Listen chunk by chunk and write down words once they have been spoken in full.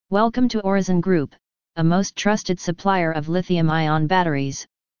Welcome to Orizen Group, a most trusted supplier of lithium-ion batteries,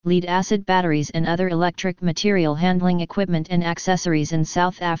 lead-acid batteries and other electric material handling equipment and accessories in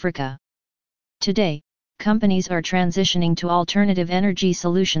South Africa. Today, companies are transitioning to alternative energy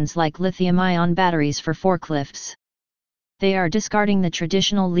solutions like lithium-ion batteries for forklifts. They are discarding the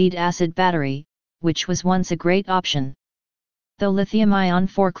traditional lead-acid battery, which was once a great option. Though lithium-ion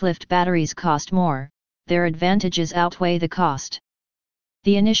forklift batteries cost more, their advantages outweigh the cost.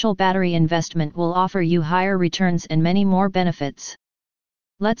 The initial battery investment will offer you higher returns and many more benefits.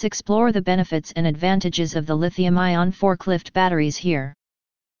 Let's explore the benefits and advantages of the lithium-ion forklift batteries here.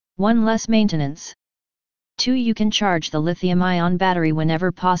 1. Less maintenance. 2. You can charge the lithium-ion battery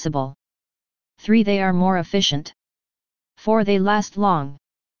whenever possible. 3. They are more efficient. 4. They last long.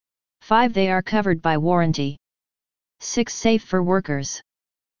 5. They are covered by warranty. 6. Safe for workers.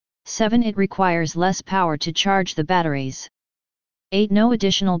 7. It requires less power to charge the batteries. 8. No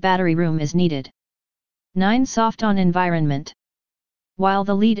additional battery room is needed. 9. Soft on environment. While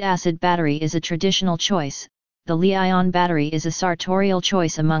the lead-acid battery is a traditional choice, the Li-ion battery is a sartorial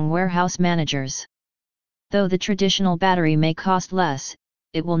choice among warehouse managers. Though the traditional battery may cost less,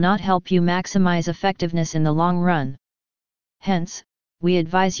 it will not help you maximize effectiveness in the long run. Hence, we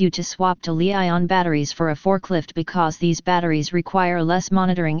advise you to swap to Li-ion batteries for a forklift because these batteries require less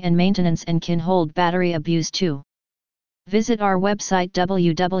monitoring and maintenance and can hold battery abuse too. Visit our website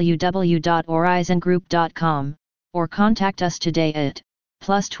www.orizengroup.com, or contact us today at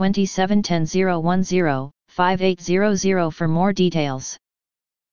 +27 10 010 5800 for more details.